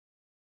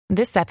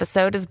This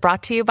episode is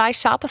brought to you by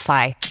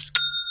Shopify.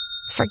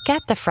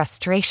 Forget the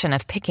frustration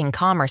of picking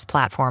commerce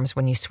platforms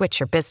when you switch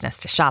your business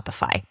to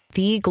Shopify,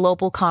 the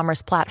global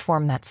commerce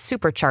platform that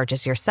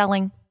supercharges your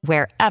selling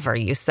wherever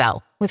you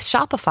sell. With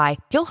Shopify,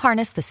 you'll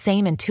harness the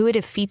same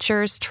intuitive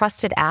features,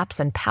 trusted apps,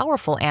 and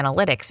powerful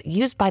analytics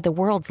used by the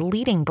world's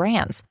leading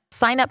brands.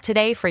 Sign up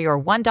today for your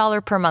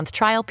 $1 per month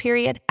trial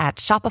period at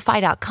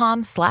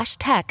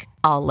shopify.com/tech,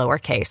 all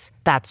lowercase.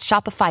 That's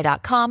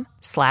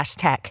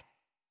shopify.com/tech.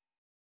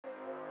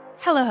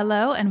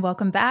 Hello, and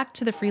welcome back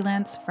to the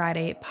Freelance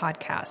Friday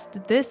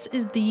podcast. This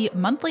is the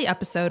monthly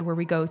episode where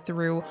we go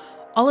through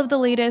all of the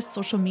latest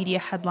social media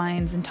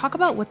headlines and talk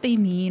about what they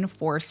mean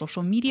for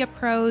social media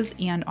pros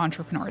and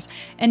entrepreneurs.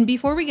 And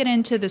before we get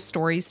into the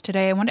stories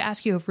today, I want to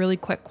ask you a really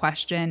quick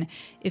question.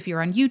 If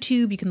you're on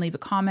YouTube, you can leave a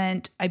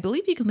comment. I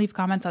believe you can leave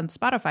comments on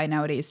Spotify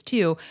nowadays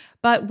too.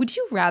 But would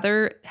you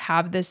rather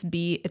have this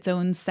be its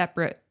own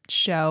separate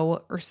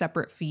show or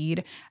separate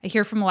feed? I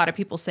hear from a lot of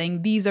people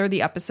saying these are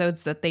the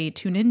episodes that they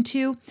tune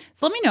into.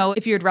 So let me know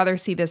if you'd rather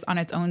see this on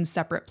its own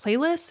separate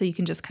playlist so you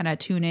can just kind of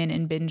tune in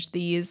and binge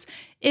these.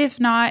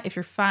 If not, if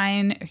you're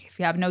fine, if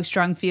you have no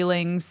strong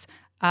feelings,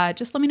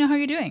 just let me know how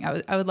you're doing.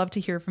 I would love to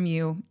hear from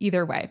you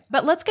either way.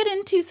 But let's get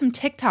into some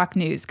TikTok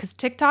news because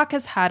TikTok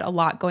has had a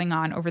lot going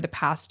on over the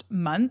past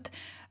month.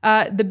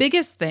 The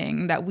biggest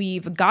thing that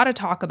we've got to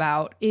talk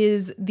about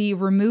is the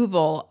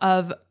removal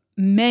of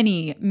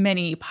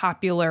many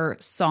popular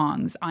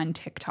songs on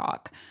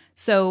TikTok.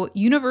 So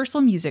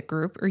Universal Music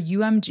Group, or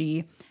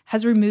UMG,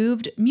 has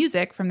removed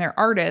music from their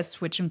artists,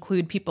 which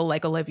include people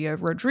like Olivia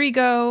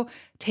Rodrigo,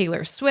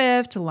 Taylor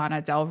Swift,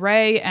 Lana Del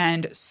Rey,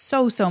 and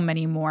so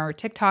many more.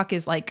 TikTok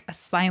is like a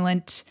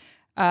silent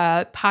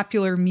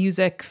popular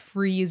music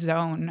free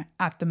zone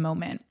at the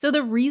moment. So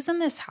the reason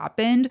this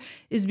happened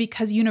is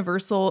because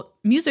Universal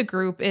Music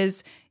Group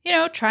is,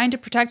 trying to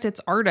protect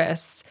its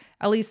artists.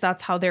 At least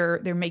that's how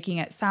they're making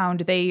it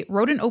sound. They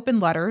wrote an open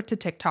letter to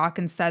TikTok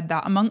and said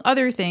that, among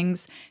other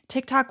things,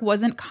 TikTok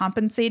wasn't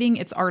compensating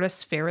its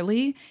artists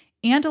fairly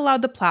and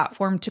allowed the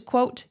platform to,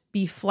 quote,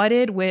 be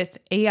flooded with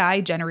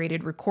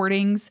AI-generated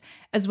recordings,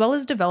 as well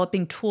as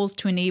developing tools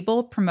to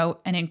enable,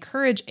 promote, and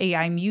encourage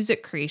AI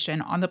music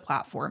creation on the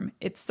platform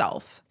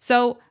itself.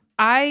 So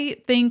I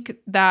think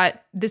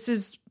that this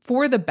is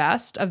for the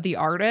best of the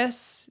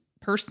artists,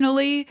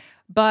 personally,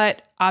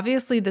 but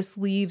obviously this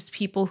leaves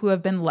people who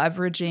have been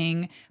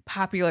leveraging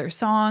popular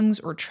songs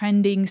or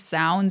trending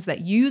sounds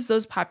that use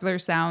those popular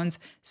sounds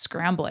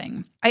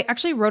scrambling. I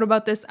actually wrote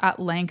about this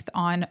at length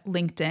on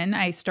LinkedIn.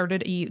 I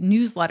started a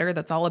newsletter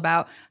that's all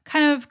about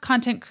kind of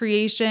content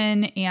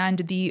creation and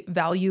the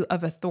value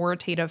of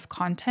authoritative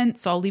content.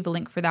 So I'll leave a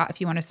link for that if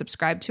you want to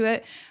subscribe to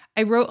it.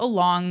 I wrote a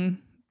long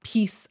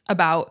piece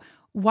about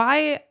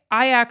why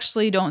I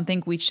actually don't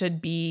think we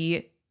should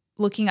be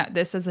looking at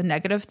this as a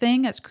negative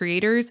thing as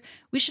creators.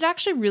 We should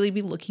actually really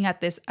be looking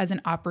at this as an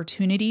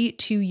opportunity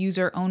to use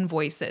our own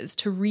voices,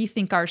 to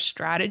rethink our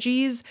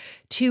strategies,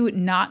 to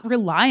not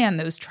rely on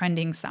those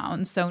trending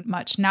sounds so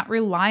much, not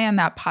rely on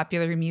that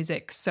popular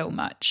music so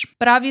much.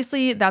 But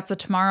obviously that's a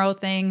tomorrow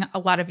thing. A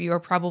lot of you are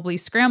probably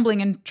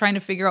scrambling and trying to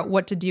figure out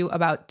what to do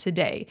about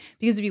today.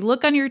 Because if you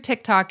look on your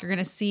TikTok, you're going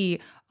to see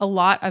a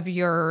lot of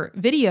your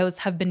videos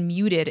have been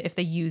muted if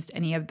they used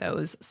any of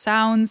those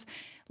sounds.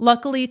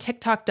 Luckily,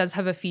 TikTok does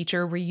have a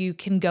feature where you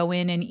can go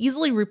in and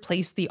easily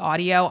replace the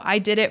audio. I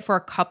did it for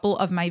a couple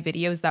of my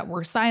videos that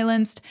were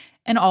silenced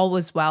and all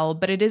was well,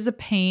 but it is a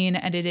pain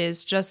and it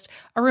is just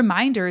a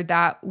reminder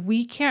that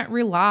we can't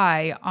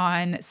rely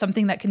on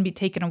something that can be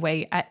taken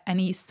away at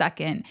any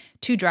second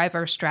to drive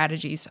our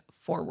strategies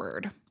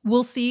forward.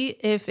 We'll see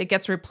if it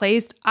gets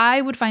replaced.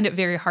 I would find it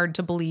very hard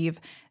to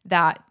believe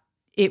that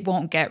it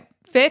won't get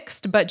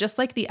fixed, but just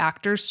like the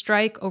actors'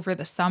 strike over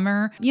the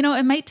summer,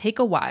 it might take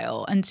a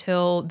while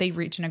until they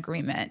reach an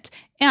agreement.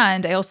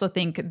 And I also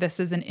think this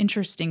is an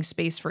interesting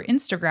space for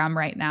Instagram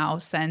right now,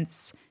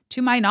 since,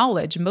 to my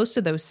knowledge, most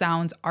of those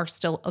sounds are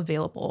still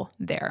available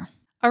there.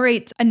 All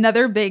right,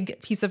 another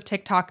big piece of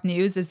TikTok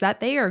news is that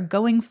they are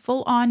going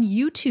full on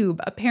YouTube,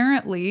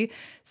 apparently.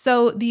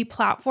 So the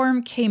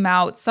platform came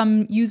out,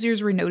 some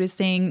users were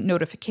noticing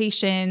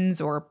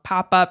notifications or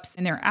pop-ups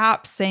in their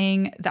app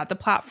saying that the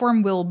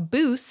platform will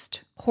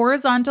boost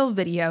horizontal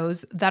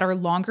videos that are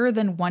longer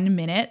than 1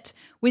 minute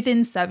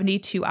within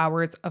 72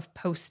 hours of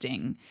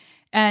posting.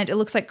 And it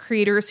looks like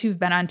creators who've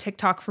been on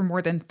TikTok for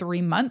more than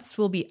 3 months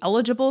will be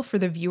eligible for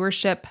the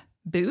viewership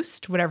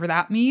boost, whatever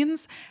that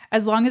means,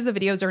 as long as the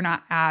videos are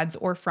not ads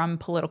or from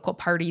political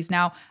parties.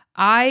 Now,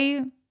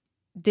 I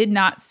did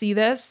not see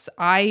this.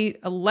 I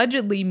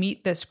allegedly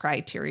meet this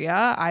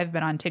criteria. I've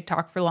been on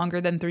TikTok for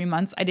longer than 3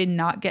 months. I did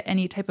not get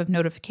any type of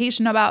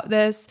notification about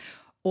this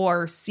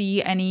or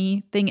see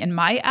anything in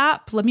my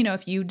app. Let me know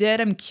if you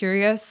did. I'm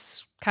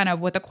curious kind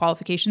of what the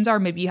qualifications are.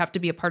 Maybe you have to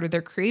be a part of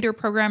their creator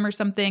program or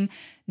something.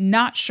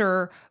 Not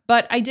sure.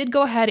 But I did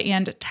go ahead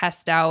and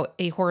test out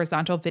a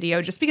horizontal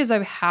video just because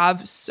I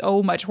have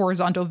so much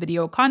horizontal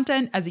video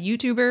content as a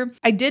YouTuber.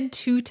 I did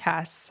 2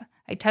 tests.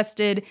 I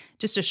tested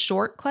just a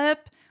short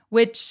clip,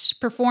 which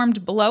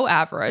performed below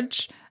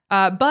average,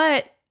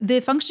 but The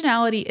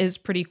functionality is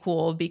pretty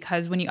cool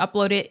because when you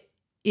upload it,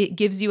 it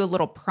gives you a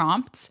little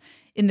prompt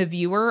in the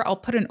viewer. I'll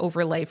put an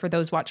overlay for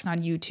those watching on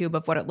YouTube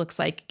of what it looks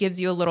like. It gives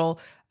you a little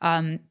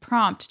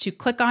prompt to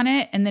click on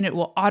it, and then it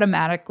will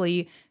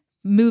automatically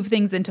move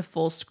things into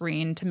full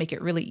screen to make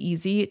it really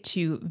easy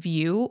to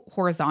view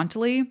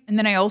horizontally. And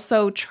then I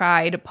also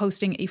tried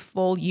posting a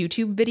full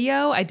YouTube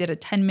video. I did a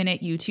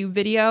 10-minute YouTube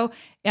video,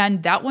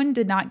 and that one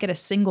did not get a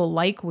single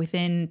like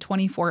within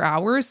 24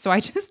 hours. So I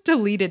just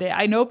deleted it.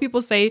 I know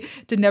people say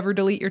to never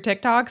delete your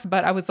TikToks,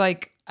 but I was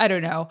like, I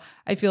don't know.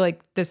 I feel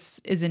like this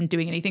isn't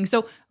doing anything.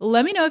 So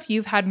let me know if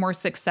you've had more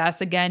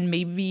success. Again,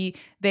 maybe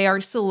they are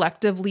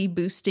selectively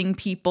boosting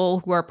people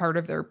who are part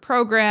of their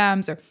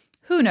programs, or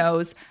who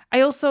knows? I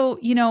also,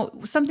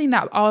 something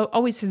that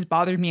always has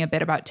bothered me a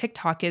bit about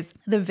TikTok is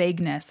the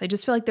vagueness. I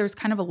just feel like there's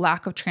kind of a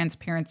lack of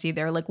transparency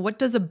there. Like, what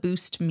does a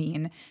boost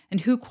mean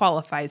and who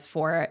qualifies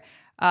for it?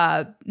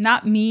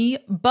 Not me,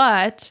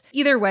 but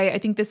either way, I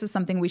think this is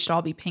something we should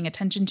all be paying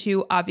attention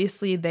to.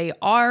 Obviously, they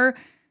are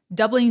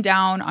doubling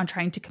down on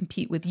trying to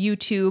compete with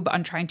YouTube,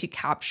 on trying to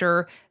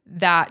capture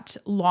that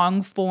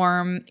long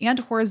form and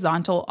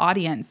horizontal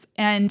audience.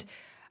 And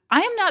I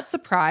am not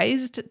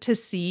surprised to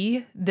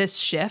see this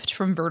shift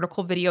from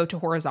vertical video to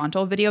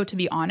horizontal video, to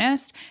be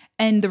honest.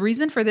 And the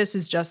reason for this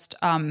is just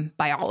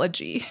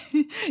biology.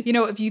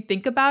 If you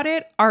think about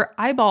it, our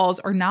eyeballs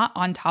are not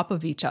on top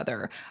of each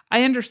other.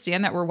 I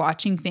understand that we're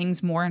watching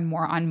things more and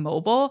more on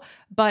mobile,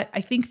 but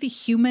I think the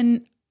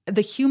human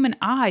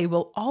eye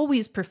will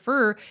always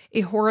prefer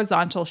a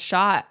horizontal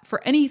shot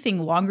for anything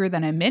longer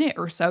than a minute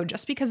or so,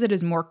 just because it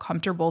is more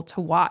comfortable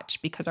to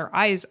watch because our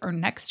eyes are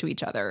next to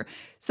each other.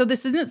 So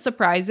this isn't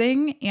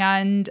surprising,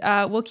 and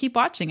we'll keep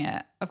watching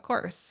it, of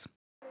course.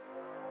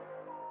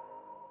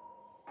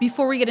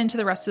 Before we get into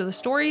the rest of the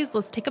stories,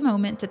 let's take a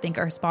moment to thank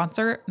our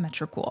sponsor,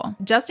 Metricool.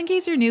 Just in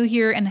case you're new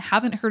here and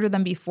haven't heard of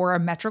them before,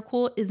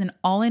 Metricool is an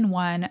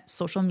all-in-one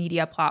social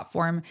media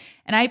platform,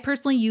 and I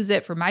personally use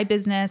it for my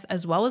business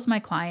as well as my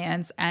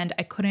clients, and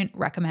I couldn't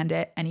recommend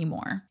it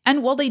anymore.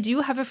 And while they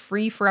do have a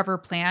free forever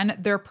plan,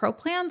 their pro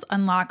plans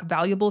unlock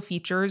valuable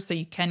features so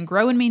you can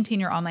grow and maintain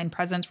your online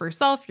presence for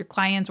yourself, your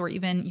clients, or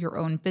even your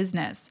own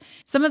business.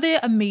 Some of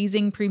the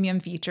amazing premium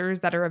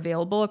features that are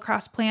available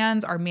across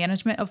plans are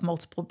management of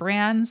multiple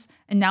brands,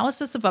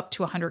 analysis of up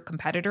to 100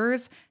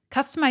 competitors,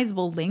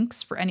 customizable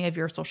links for any of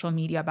your social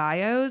media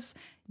bios,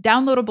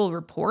 downloadable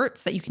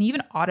reports that you can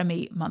even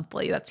automate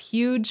monthly. That's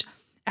huge.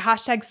 A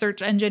hashtag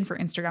search engine for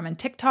Instagram and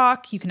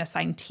TikTok. You can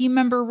assign team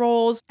member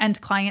roles and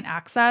client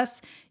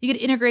access. You can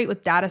integrate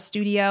with Data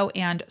Studio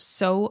and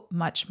so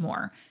much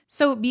more.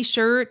 So be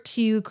sure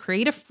to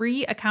create a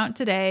free account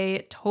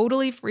today,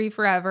 totally free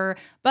forever.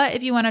 But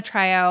if you want to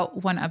try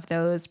out one of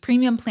those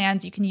premium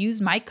plans, you can use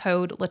my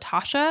code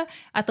Latasha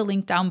at the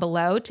link down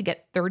below to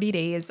get 30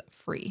 days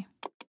free.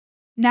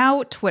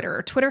 Now,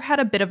 Twitter. Twitter had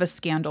a bit of a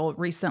scandal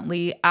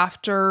recently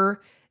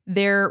after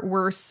there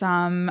were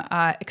some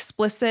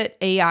explicit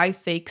AI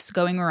fakes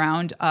going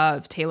around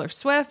of Taylor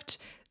Swift,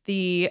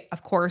 the,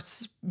 of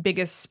course,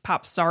 biggest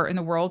pop star in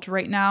the world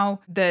right now.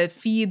 The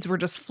feeds were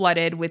just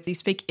flooded with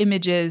these fake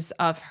images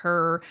of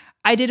her.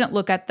 I didn't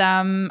look at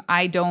them.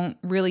 I don't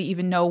really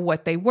even know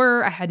what they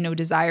were. I had no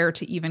desire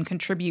to even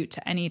contribute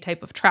to any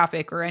type of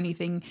traffic or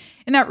anything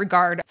in that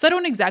regard. So I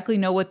don't exactly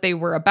know what they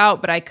were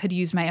about, but I could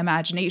use my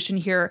imagination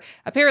here.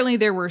 Apparently,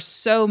 there were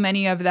so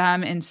many of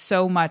them and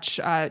so much,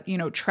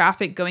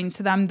 traffic going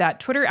to them that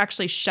Twitter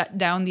actually shut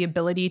down the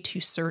ability to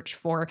search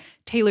for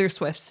Taylor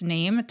Swift's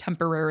name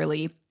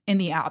temporarily in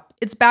the app.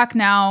 It's back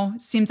now.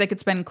 Seems like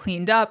it's been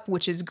cleaned up,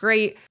 which is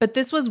great. But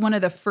this was one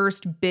of the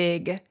first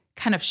big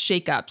kind of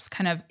shakeups,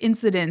 kind of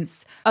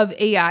incidents of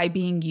AI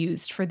being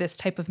used for this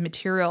type of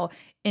material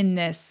in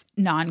this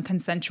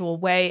non-consensual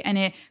way. And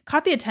it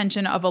caught the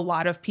attention of a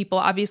lot of people.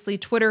 Obviously,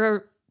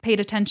 Twitter paid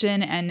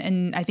attention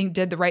and I think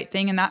did the right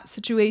thing in that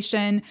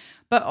situation.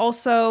 But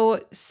also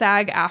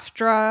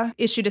SAG-AFTRA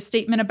issued a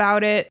statement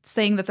about it,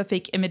 saying that the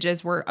fake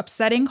images were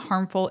upsetting,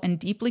 harmful, and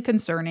deeply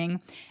concerning,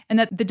 and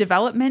that the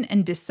development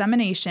and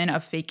dissemination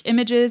of fake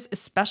images,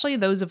 especially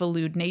those of a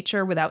lewd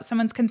nature without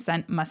someone's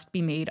consent, must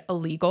be made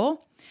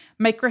illegal.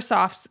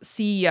 Microsoft's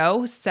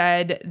CEO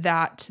said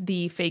that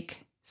the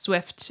fake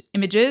Swift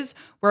images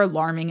were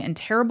alarming and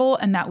terrible,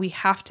 and that we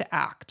have to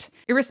act.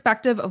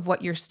 Irrespective of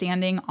what your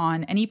standing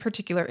on any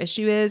particular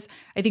issue is,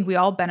 I think we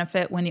all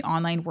benefit when the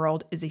online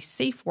world is a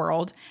safe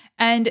world.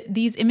 And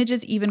these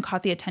images even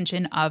caught the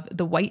attention of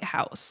the White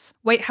House.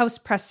 White House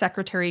Press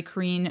Secretary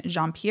Karine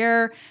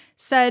Jean-Pierre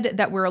said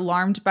that we're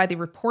alarmed by the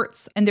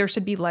reports and there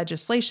should be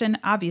legislation,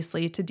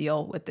 obviously, to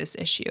deal with this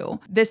issue.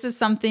 This is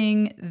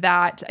something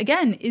that,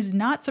 again, is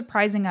not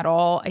surprising at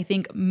all. I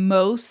think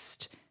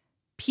most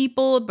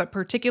people, but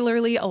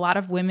particularly a lot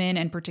of women,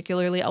 and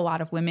particularly a lot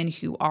of women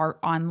who are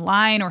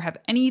online or have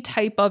any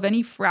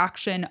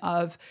fraction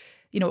of,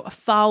 a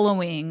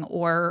following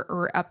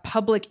or a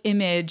public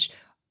image,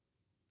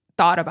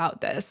 thought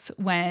about this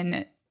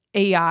when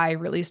AI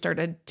really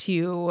started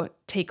to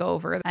take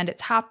over. And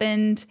it's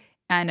happened.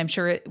 And I'm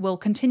sure it will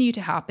continue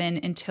to happen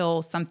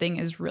until something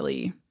is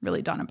really,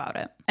 really done about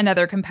it.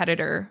 Another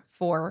competitor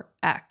for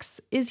X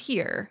is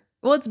here.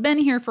 Well, it's been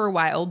here for a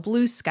while,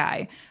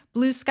 Bluesky.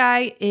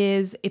 Bluesky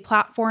is a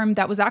platform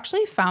that was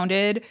actually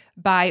founded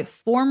by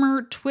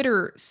former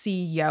Twitter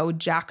CEO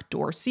Jack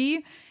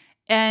Dorsey.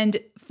 And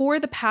for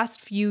the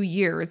past few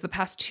years, the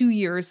past 2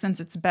 years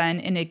since it's been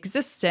in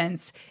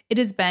existence, it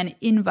has been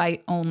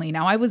invite only.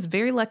 Now, I was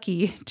very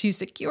lucky to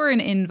secure an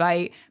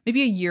invite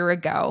maybe a year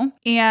ago,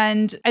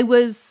 and I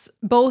was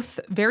both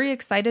very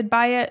excited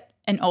by it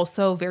and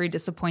also very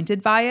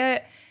disappointed by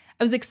it.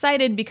 I was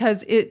excited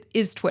because it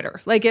is Twitter.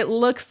 Like, it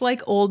looks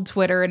like old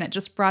Twitter, and it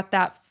just brought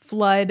that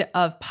flood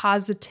of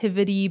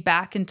positivity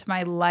back into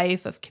my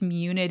life, of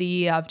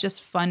community, of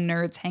just fun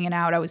nerds hanging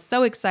out. I was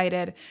so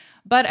excited,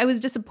 but I was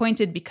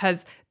disappointed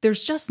because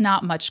there's just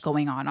not much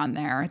going on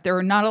there. There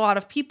are not a lot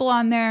of people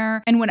on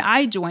there. And when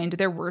I joined,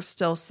 there were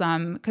still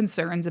some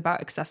concerns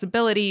about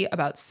accessibility,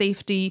 about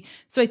safety.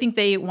 So I think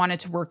they wanted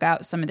to work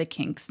out some of the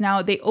kinks.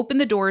 Now, they opened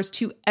the doors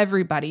to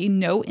everybody,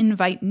 no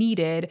invite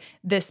needed,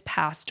 this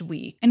past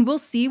week. And we'll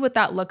see what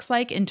that looks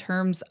like in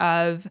terms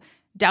of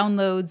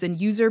downloads and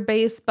user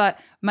base, but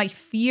my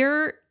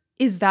fear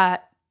is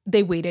that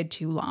they waited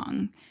too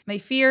long. My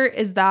fear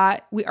is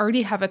that we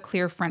already have a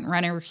clear front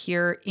runner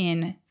here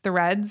in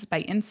Threads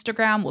by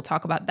Instagram. We'll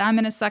talk about them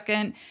in a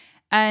second.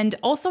 And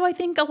also, I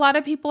think a lot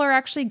of people are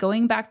actually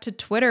going back to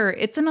Twitter.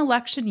 It's an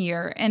election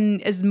year.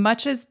 And as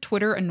much as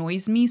Twitter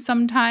annoys me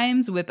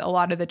sometimes with a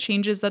lot of the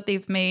changes that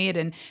they've made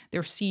and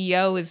their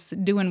CEO is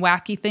doing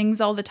wacky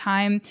things all the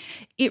time,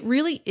 it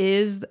really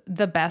is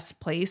the best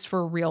place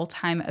for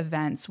real-time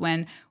events.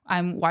 When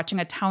I'm watching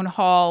a town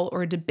hall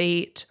or a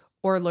debate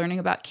or learning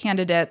about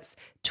candidates,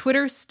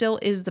 Twitter still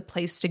is the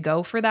place to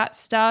go for that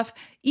stuff.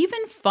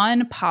 Even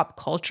fun pop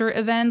culture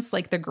events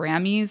like the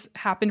Grammys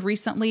happened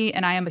recently,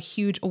 and I am a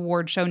huge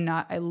award show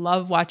nut. I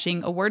love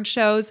watching award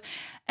shows.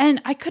 And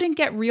I couldn't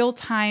get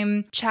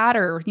real-time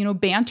chatter,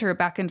 banter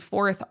back and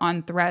forth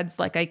on Threads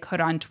like I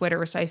could on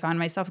Twitter. So I found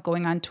myself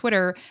going on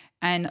Twitter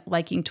and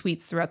liking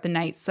tweets throughout the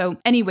night. So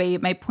anyway,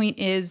 my point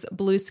is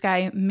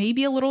Bluesky may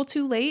be a little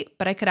too late,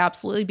 but I could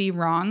absolutely be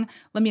wrong.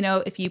 Let me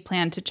know if you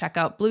plan to check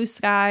out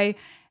Bluesky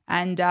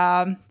and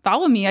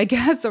follow me, I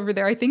guess, over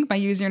there. I think my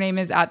username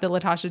is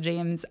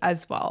 @TheLatashaJames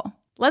as well.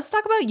 Let's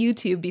talk about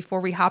YouTube before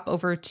we hop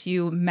over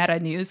to meta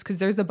news, because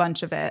there's a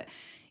bunch of it.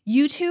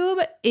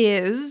 YouTube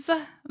is,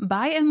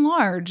 by and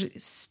large,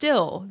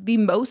 still the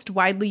most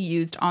widely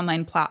used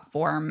online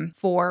platform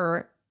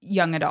for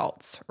young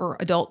adults, or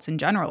adults in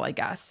general, I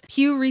guess.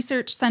 Pew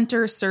Research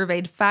Center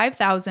surveyed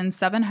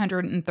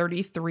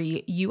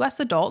 5,733 US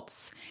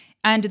adults,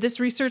 and this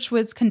research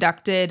was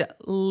conducted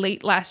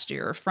late last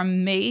year,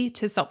 from May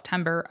to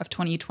September of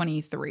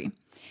 2023.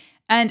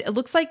 And it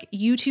looks like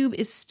YouTube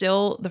is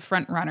still the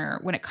front runner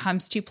when it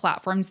comes to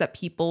platforms that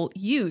people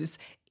use.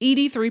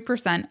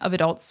 83% of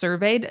adults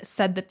surveyed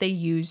said that they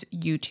use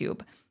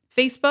YouTube.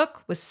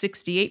 Facebook was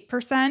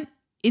 68%,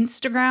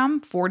 Instagram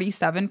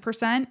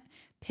 47%,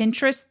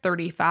 Pinterest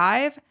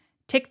 35%,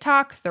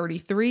 TikTok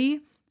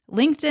 33%,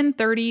 LinkedIn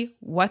 30%,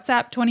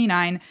 WhatsApp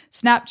 29%,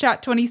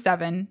 Snapchat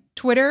 27%,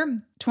 Twitter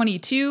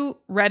 22%,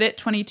 Reddit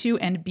 22%,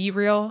 and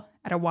BeReal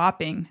at a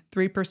whopping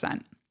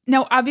 3%.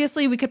 Now,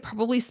 obviously, we could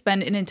probably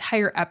spend an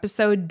entire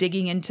episode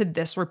digging into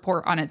this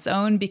report on its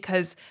own,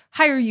 because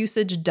higher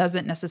usage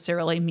doesn't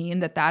necessarily mean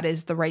that that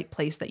is the right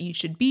place that you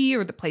should be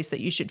or the place that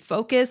you should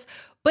focus.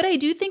 But I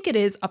do think it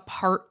is a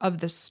part of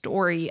the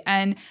story.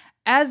 And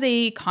as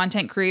a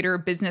content creator,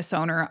 business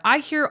owner, I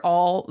hear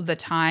all the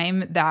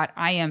time that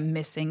I am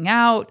missing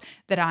out,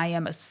 that I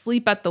am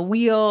asleep at the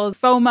wheel,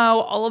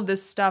 FOMO, all of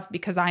this stuff,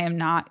 because I am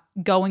not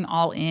going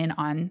all in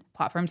on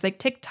platforms like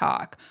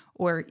TikTok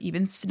or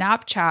even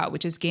Snapchat,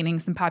 which is gaining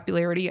some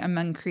popularity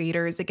among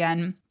creators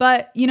again.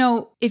 But,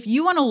 if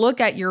you want to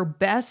look at your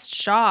best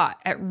shot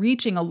at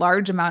reaching a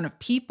large amount of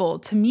people,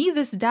 to me,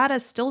 this data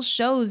still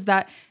shows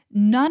that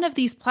none of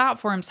these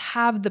platforms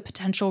have the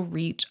potential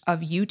reach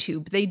of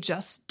YouTube. They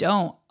just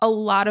don't. A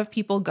lot of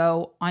people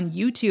go on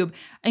YouTube.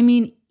 I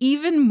mean,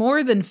 even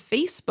more than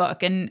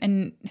Facebook.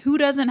 And who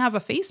doesn't have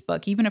a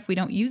Facebook, even if we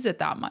don't use it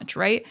that much,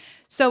 right?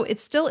 So it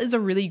still is a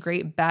really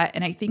great bet.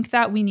 And I think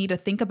that we need to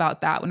think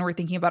about that when we're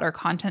thinking about our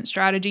content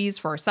strategies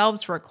for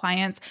ourselves, for our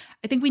clients.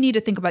 I think we need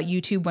to think about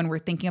YouTube when we're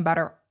thinking about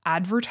our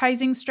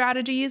advertising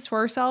strategies for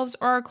ourselves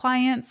or our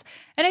clients.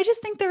 And I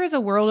just think there is a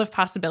world of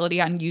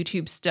possibility on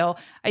YouTube still.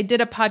 I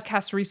did a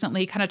podcast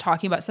recently kind of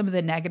talking about some of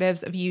the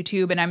negatives of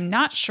YouTube, and I'm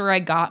not sure I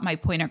got my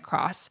point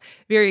across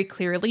very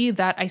clearly,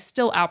 that I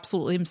still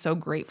absolutely am so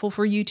grateful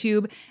for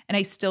YouTube. And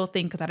I still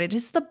think that it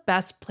is the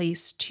best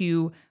place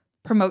to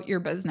promote your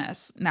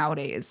business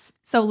nowadays.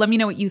 So let me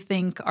know what you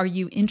think. Are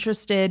you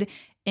interested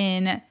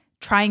in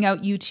trying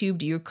out YouTube?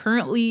 Do you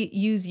currently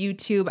use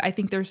YouTube? I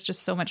think there's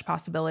just so much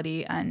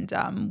possibility, and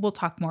we'll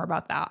talk more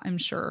about that, I'm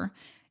sure,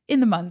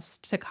 in the months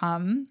to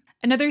come.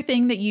 Another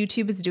thing that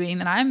YouTube is doing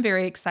that I'm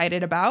very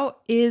excited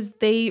about is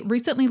they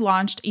recently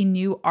launched a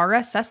new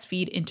RSS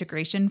feed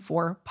integration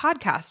for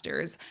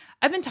podcasters.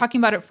 I've been talking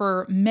about it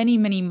for many,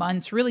 many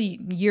months, really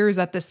years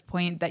at this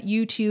point, that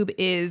YouTube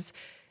is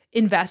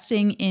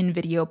investing in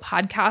video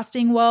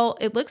podcasting. Well,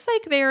 it looks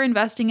like they're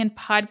investing in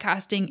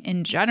podcasting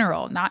in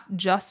general, not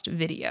just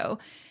video.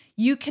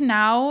 You can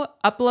now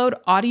upload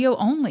audio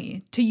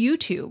only to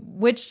YouTube,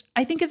 which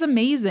I think is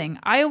amazing.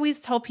 I always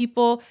tell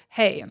people,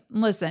 hey,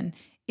 listen,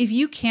 if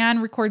you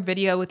can record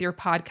video with your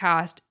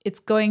podcast, it's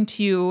going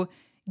to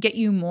get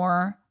you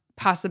more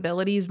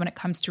possibilities when it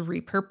comes to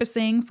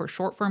repurposing for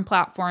short form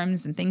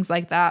platforms and things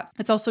like that.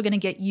 It's also going to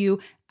get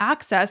you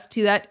access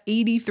to that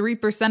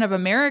 83% of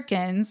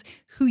Americans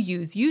who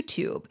use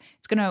YouTube.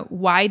 It's going to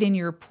widen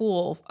your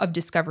pool of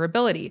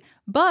discoverability.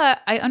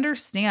 But I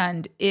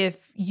understand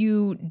if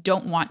you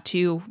don't want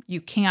to,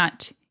 you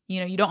can't,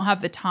 you don't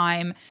have the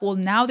time. Well,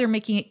 now they're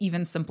making it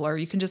even simpler.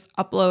 You can just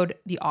upload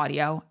the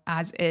audio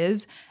as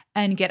is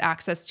and get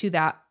access to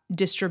that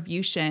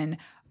distribution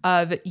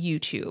of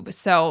YouTube.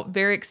 So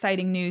very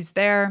exciting news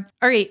there.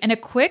 All right, and a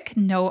quick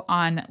note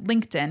on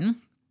LinkedIn.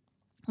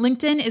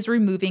 LinkedIn is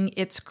removing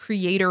its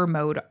creator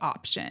mode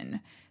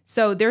option.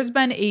 So there's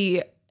been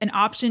an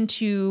option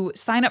to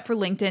sign up for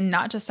LinkedIn,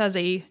 not just as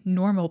a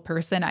normal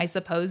person, I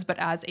suppose, but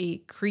as a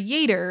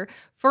creator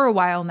for a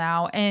while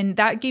now. And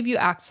that gave you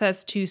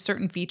access to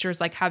certain features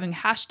like having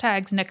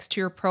hashtags next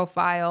to your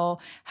profile,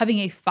 having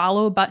a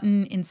follow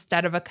button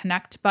instead of a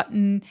connect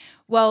button.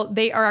 Well,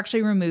 they are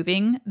actually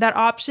removing that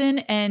option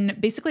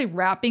and basically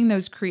wrapping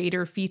those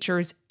creator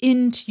features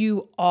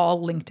into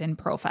all LinkedIn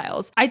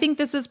profiles. I think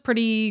this is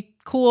pretty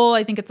cool.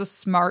 I think it's a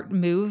smart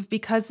move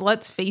because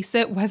let's face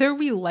it, whether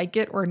we like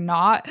it or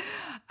not,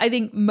 I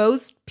think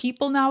most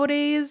people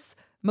nowadays,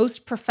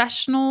 most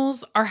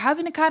professionals are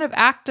having to kind of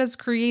act as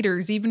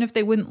creators, even if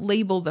they wouldn't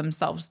label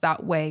themselves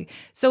that way.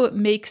 So it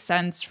makes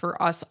sense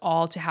for us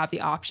all to have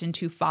the option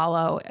to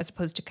follow as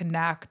opposed to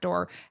connect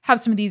or have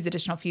some of these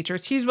additional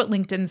features. Here's what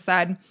LinkedIn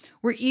said.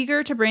 We're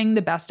eager to bring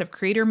the best of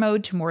creator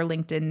mode to more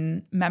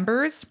LinkedIn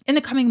members. In the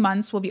coming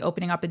months, we'll be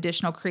opening up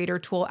additional creator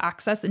tool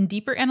access and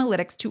deeper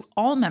analytics to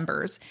all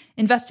members,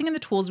 investing in the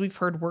tools we've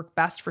heard work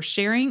best for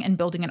sharing and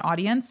building an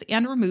audience,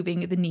 and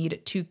removing the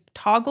need to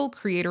toggle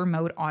creator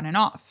mode on and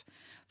off.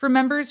 For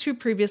members who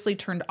previously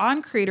turned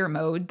on creator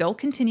mode, they'll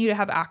continue to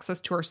have access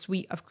to our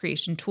suite of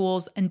creation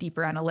tools and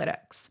deeper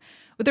analytics.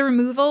 With the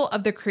removal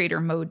of the creator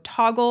mode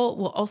toggle,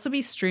 we'll also be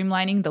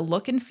streamlining the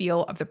look and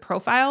feel of the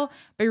profile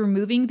by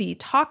removing the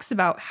talks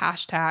about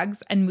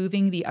hashtags and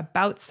moving the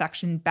about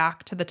section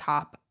back to the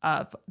top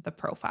of the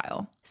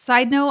profile.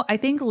 Side note, I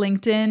think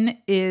LinkedIn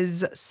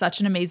is such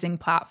an amazing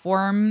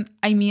platform.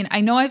 I mean,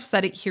 I know I've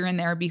said it here and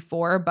there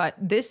before, but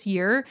this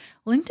year,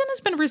 LinkedIn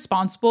has been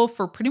responsible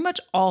for pretty much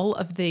all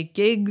of the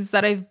gigs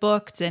that I've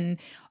booked and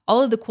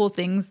all of the cool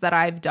things that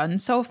I've done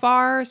so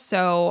far.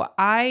 So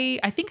I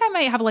think I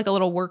might have like a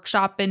little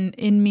workshop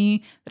in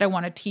me that I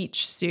want to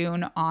teach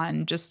soon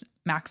on just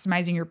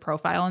maximizing your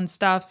profile and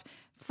stuff.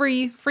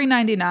 Free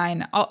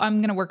 99. I'm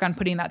going to work on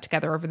putting that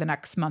together over the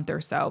next month or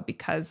so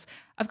because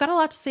I've got a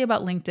lot to say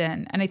about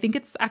LinkedIn, and I think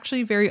it's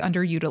actually very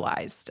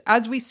underutilized,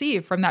 as we see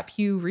from that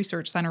Pew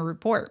Research Center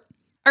report.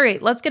 All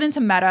right, let's get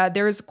into Meta.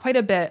 There's quite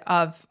a bit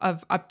of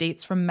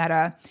updates from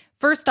Meta.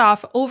 First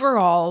off,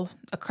 overall,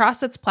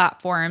 across its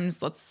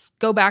platforms, let's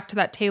go back to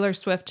that Taylor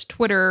Swift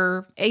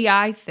Twitter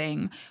AI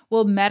thing.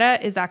 Well,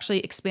 Meta is actually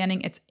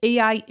expanding its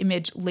AI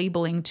image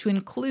labeling to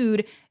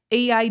include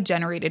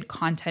AI-generated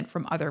content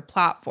from other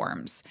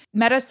platforms.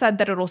 Meta said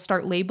that it'll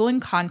start labeling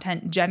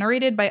content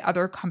generated by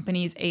other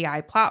companies'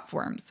 AI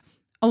platforms,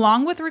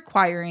 along with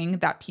requiring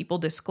that people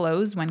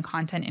disclose when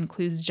content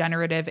includes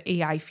generative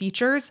AI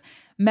features.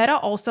 Meta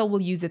also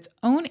will use its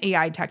own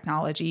AI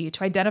technology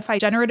to identify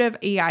generative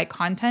AI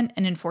content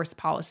and enforce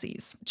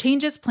policies.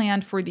 Changes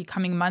planned for the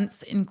coming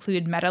months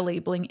include Meta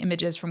labeling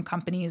images from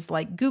companies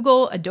like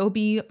Google,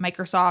 Adobe,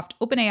 Microsoft,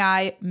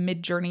 OpenAI,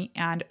 Midjourney,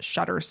 and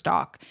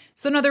Shutterstock.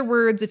 So in other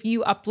words, if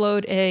you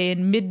upload a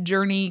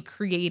Midjourney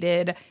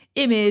created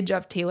image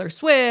of Taylor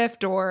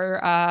Swift or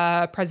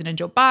President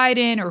Joe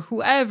Biden or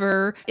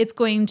whoever, it's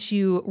going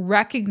to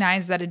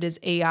recognize that it is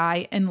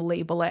AI and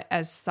label it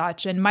as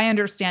such. And my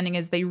understanding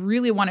is they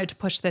really wanted to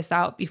push this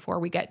out before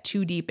we get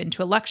too deep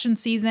into election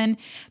season,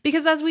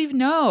 because as we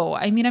know,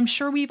 I mean, I'm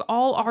sure we've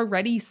all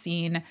already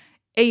seen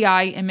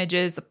AI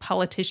images of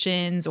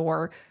politicians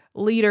or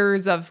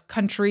leaders of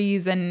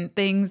countries and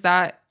things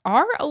that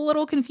are a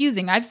little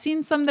confusing. I've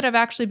seen some that have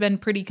actually been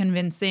pretty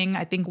convincing.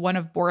 I think one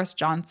of Boris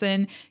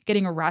Johnson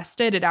getting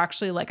arrested, it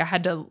actually, I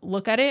had to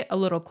look at it a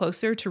little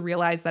closer to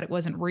realize that it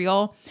wasn't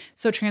real.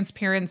 So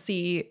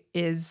transparency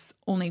is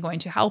only going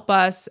to help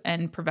us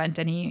and prevent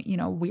any,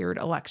 weird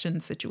election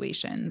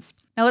situations.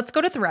 Now let's go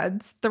to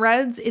Threads.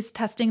 Threads is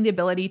testing the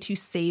ability to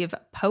save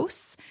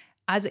posts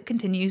as it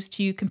continues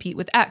to compete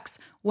with X.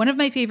 One of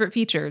my favorite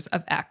features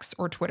of X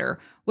or Twitter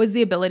was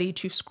the ability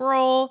to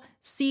scroll,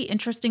 see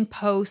interesting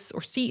posts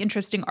or see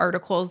interesting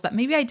articles that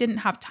maybe I didn't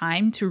have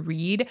time to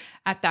read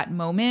at that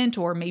moment,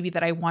 or maybe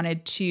that I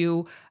wanted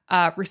to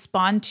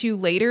respond to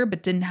later,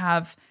 but didn't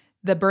have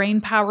the brain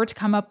power to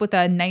come up with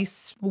a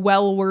nice,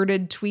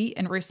 well-worded tweet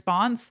in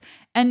response.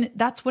 And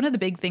that's one of the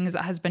big things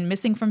that has been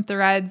missing from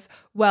Threads.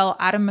 Well,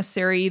 Adam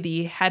Mosseri,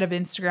 the head of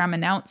Instagram,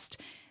 announced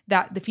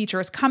that the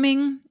feature is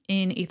coming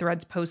in a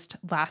Threads post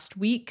last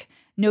week,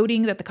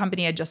 noting that the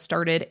company had just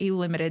started a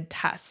limited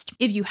test.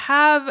 If you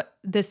have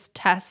this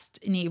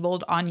test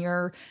enabled on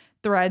your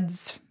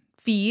Threads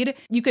feed,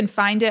 you can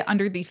find it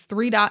under the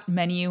 3-dot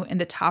menu in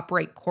the top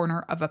right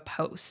corner of a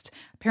post.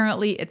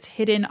 Apparently, it's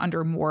hidden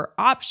under more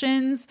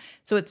options,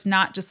 so it's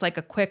not just like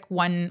a quick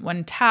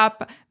one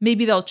tap.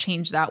 Maybe they'll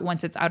change that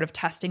once it's out of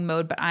testing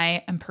mode, but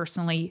I am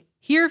personally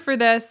here for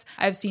this.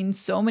 I've seen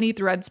so many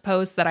Threads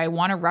posts that I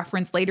want to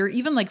reference later,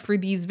 even like for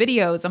these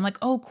videos. I'm like,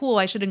 oh, cool,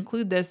 I should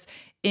include this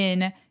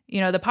in,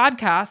 the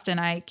podcast,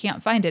 and I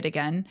can't find it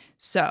again.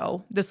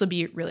 So this will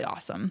be really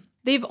awesome.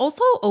 They've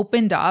also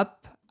opened up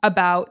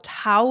about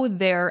how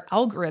their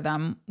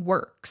algorithm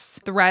works.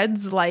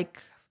 Threads, like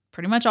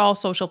pretty much all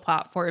social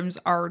platforms,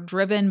 are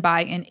driven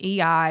by an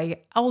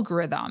AI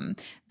algorithm.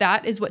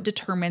 That is what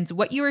determines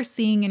what you are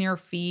seeing in your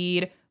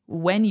feed,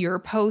 when your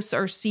posts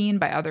are seen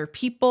by other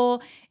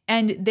people.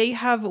 And they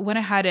have went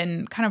ahead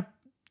and kind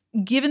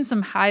of given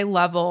some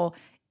high-level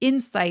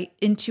insight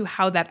into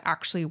how that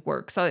actually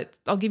works. So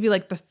I'll give you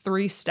like the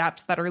 3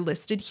 steps that are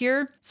listed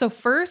here. So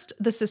first,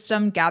 the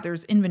system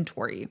gathers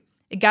inventory.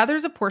 It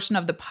gathers a portion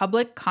of the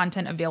public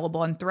content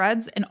available on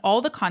Threads and all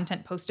the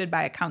content posted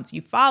by accounts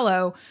you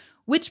follow,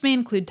 which may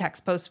include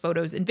text posts,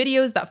 photos, and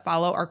videos that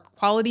follow our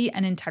quality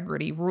and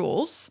integrity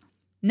rules.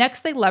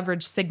 Next, they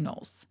leverage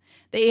signals.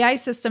 The AI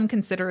system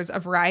considers a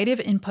variety of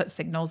input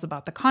signals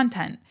about the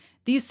content.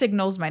 These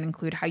signals might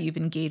include how you've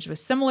engaged with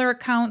similar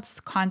accounts,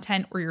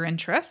 content, or your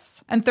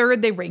interests. And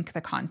third, they rank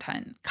the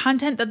content.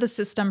 Content that the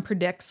system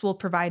predicts will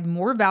provide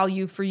more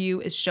value for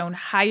you is shown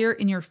higher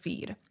in your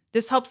feed.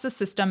 This helps the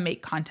system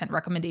make content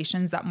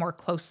recommendations that more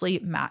closely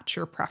match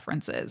your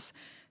preferences.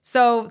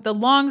 So the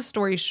long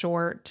story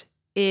short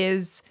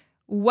is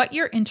what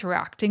you're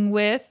interacting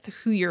with,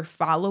 who you're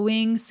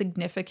following,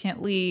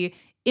 significantly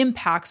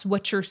impacts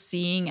what you're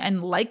seeing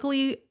and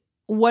likely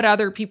what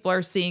other people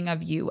are seeing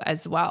of you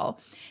as well.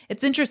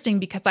 It's interesting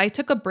because I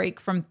took a break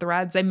from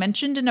Threads. I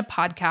mentioned in a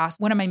podcast,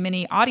 one of my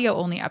mini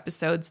audio-only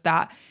episodes,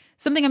 that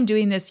something I'm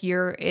doing this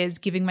year is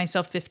giving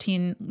myself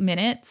 15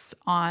 minutes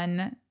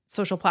on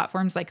social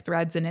platforms like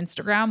Threads and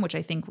Instagram, which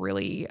I think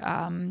really,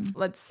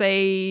 let's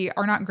say,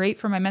 are not great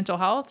for my mental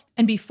health.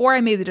 And before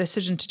I made the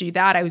decision to do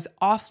that, I was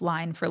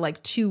offline for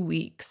like 2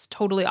 weeks,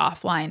 totally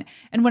offline.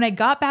 And when I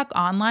got back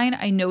online,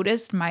 I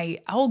noticed my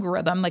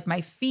algorithm, like my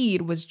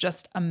feed, was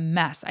just a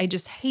mess. I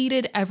just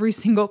hated every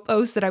single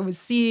post that I was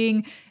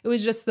seeing. It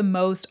was just the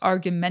most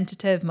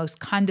argumentative, most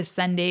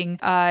condescending,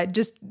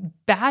 just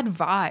bad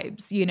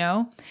vibes,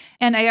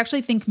 And I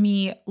actually think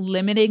me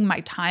limiting my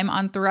time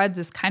on Threads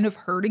is kind of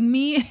hurting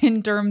me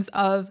in terms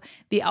of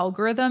the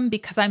algorithm,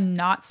 because I'm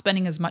not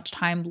spending as much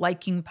time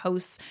liking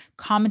posts,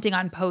 commenting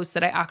on posts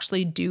that I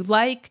actually do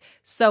like.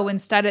 So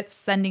instead, it's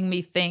sending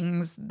me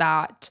things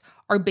that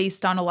are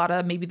based on a lot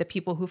of maybe the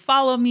people who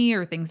follow me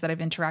or things that I've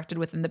interacted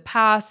with in the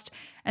past.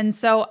 And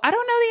so I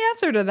don't know the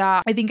answer to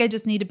that. I think I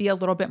just need to be a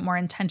little bit more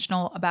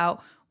intentional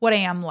about what I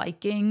am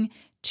liking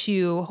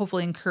to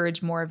hopefully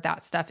encourage more of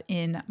that stuff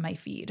in my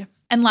feed.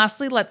 And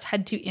lastly, let's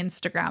head to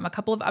Instagram. A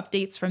couple of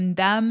updates from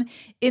them.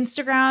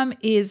 Instagram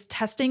is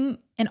testing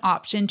an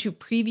option to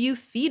preview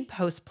feed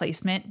post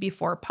placement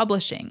before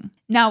publishing.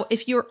 Now,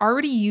 if you're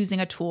already using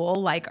a tool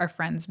like our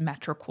friends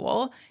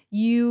Metricool,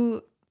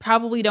 you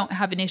probably don't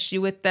have an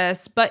issue with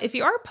this, but if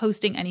you are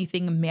posting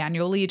anything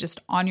manually just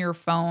on your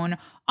phone,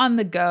 on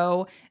the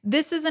go,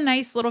 this is a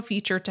nice little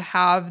feature to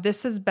have.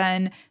 This has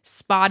been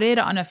spotted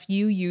on a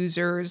few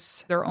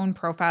users, their own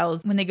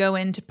profiles. When they go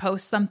in to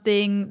post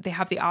something, they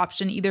have the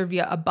option either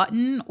via a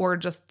button or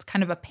just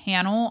kind of a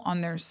panel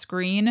on their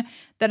screen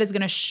that is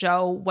going to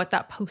show what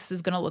that post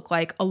is going to look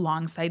like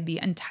alongside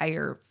the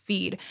entire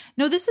feed.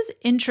 Now, this is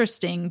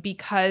interesting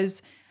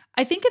because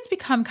I think it's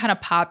become kind of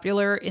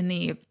popular in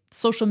the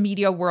social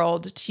media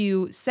world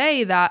to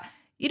say that,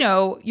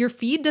 your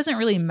feed doesn't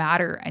really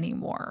matter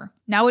anymore.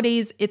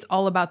 Nowadays, it's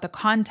all about the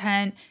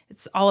content.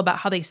 It's all about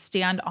how they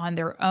stand on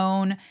their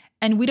own.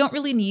 And we don't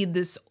really need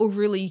this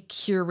overly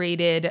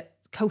curated,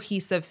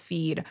 cohesive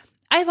feed.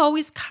 I've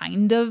always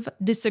kind of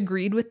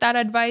disagreed with that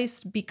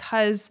advice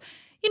because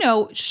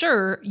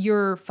sure,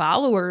 your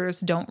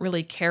followers don't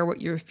really care what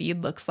your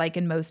feed looks like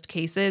in most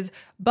cases,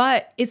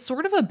 but it's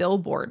sort of a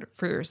billboard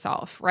for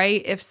yourself,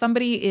 right? If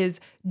somebody is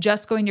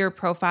just going to your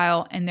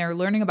profile and they're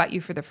learning about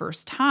you for the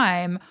first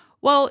time,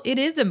 well, it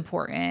is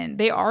important.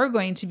 They are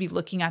going to be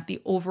looking at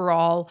the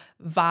overall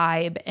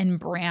vibe and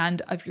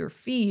brand of your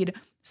feed.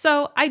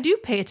 So I do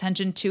pay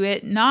attention to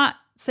it, not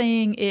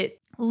saying it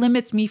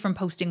limits me from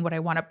posting what I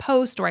want to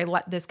post or I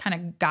let this kind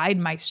of guide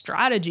my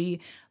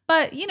strategy.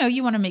 But,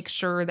 you want to make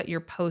sure that your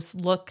posts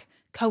look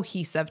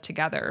cohesive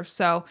together.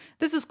 So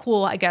this is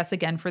cool, I guess,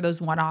 again, for those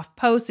one-off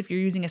posts. If you're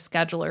using a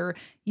scheduler,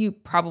 you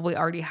probably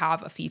already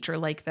have a feature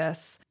like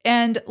this.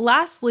 And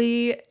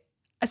lastly,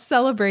 A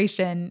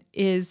celebration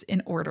is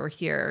in order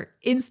here.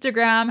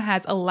 Instagram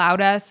has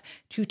allowed us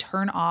to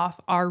turn off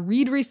our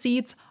read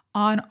receipts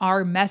on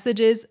our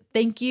messages.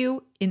 Thank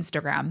you,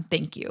 Instagram.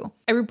 Thank you.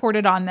 I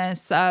reported on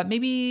this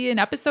maybe an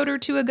episode or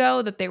two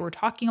ago that they were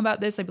talking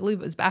about this. I believe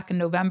it was back in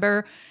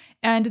November.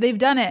 And they've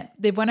done it.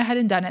 They've went ahead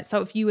and done it.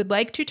 So if you would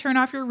like to turn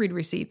off your read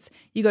receipts,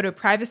 you go to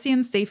privacy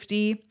and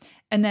safety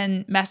and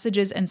then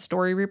messages and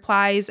story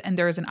replies. And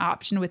there is an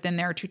option within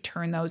there to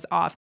turn those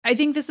off. I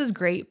think this is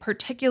great,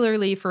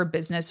 particularly for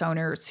business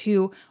owners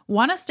who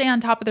want to stay on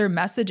top of their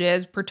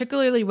messages,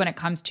 particularly when it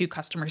comes to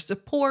customer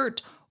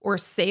support or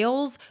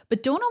sales,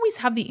 but don't always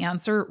have the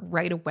answer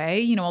right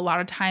away. You know, a lot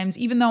of times,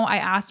 even though I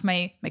ask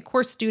my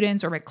course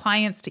students or my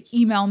clients to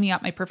email me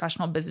at my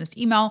professional business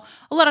email,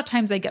 a lot of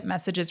times I get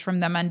messages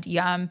from them on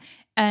DM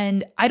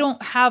and I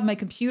don't have my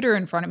computer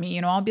in front of me.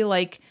 You know, I'll be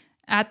like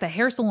at the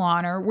hair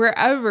salon or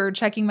wherever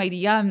checking my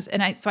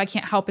DMs so I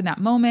can't help in that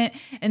moment.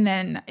 And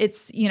then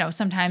it's, you know,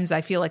 sometimes I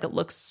feel like it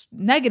looks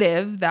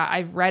negative that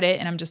I've read it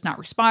and I'm just not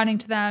responding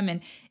to them. And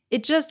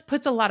it just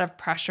puts a lot of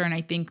pressure. And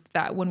I think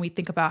that when we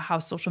think about how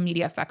social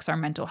media affects our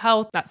mental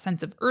health, that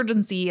sense of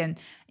urgency and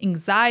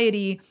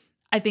anxiety,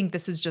 I think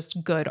this is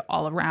just good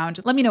all around.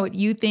 Let me know what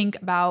you think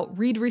about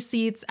read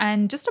receipts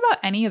and just about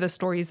any of the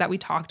stories that we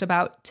talked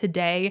about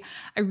today.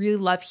 I really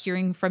love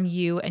hearing from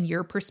you and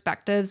your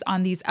perspectives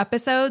on these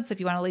episodes. If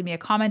you want to leave me a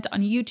comment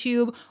on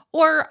YouTube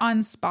or on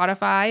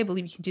Spotify, I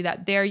believe you can do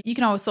that there. You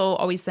can also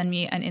always send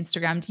me an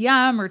Instagram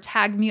DM or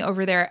tag me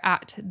over there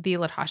at the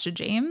Latasha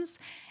James.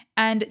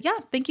 And yeah,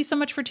 thank you so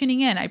much for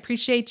tuning in. I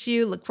appreciate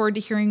you. Look forward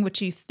to hearing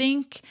what you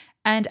think.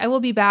 And I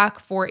will be back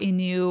for a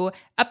new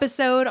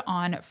episode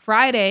on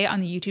Friday on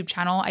the YouTube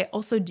channel. I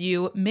also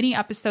do mini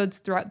episodes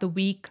throughout the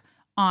week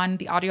on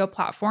the audio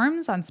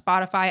platforms, on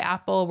Spotify,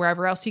 Apple,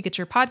 wherever else you get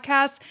your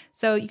podcasts.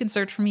 So you can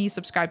search for me,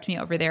 subscribe to me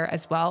over there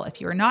as well if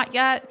you are not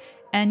yet.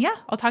 And yeah,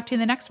 I'll talk to you in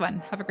the next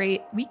one. Have a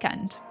great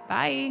weekend.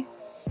 Bye.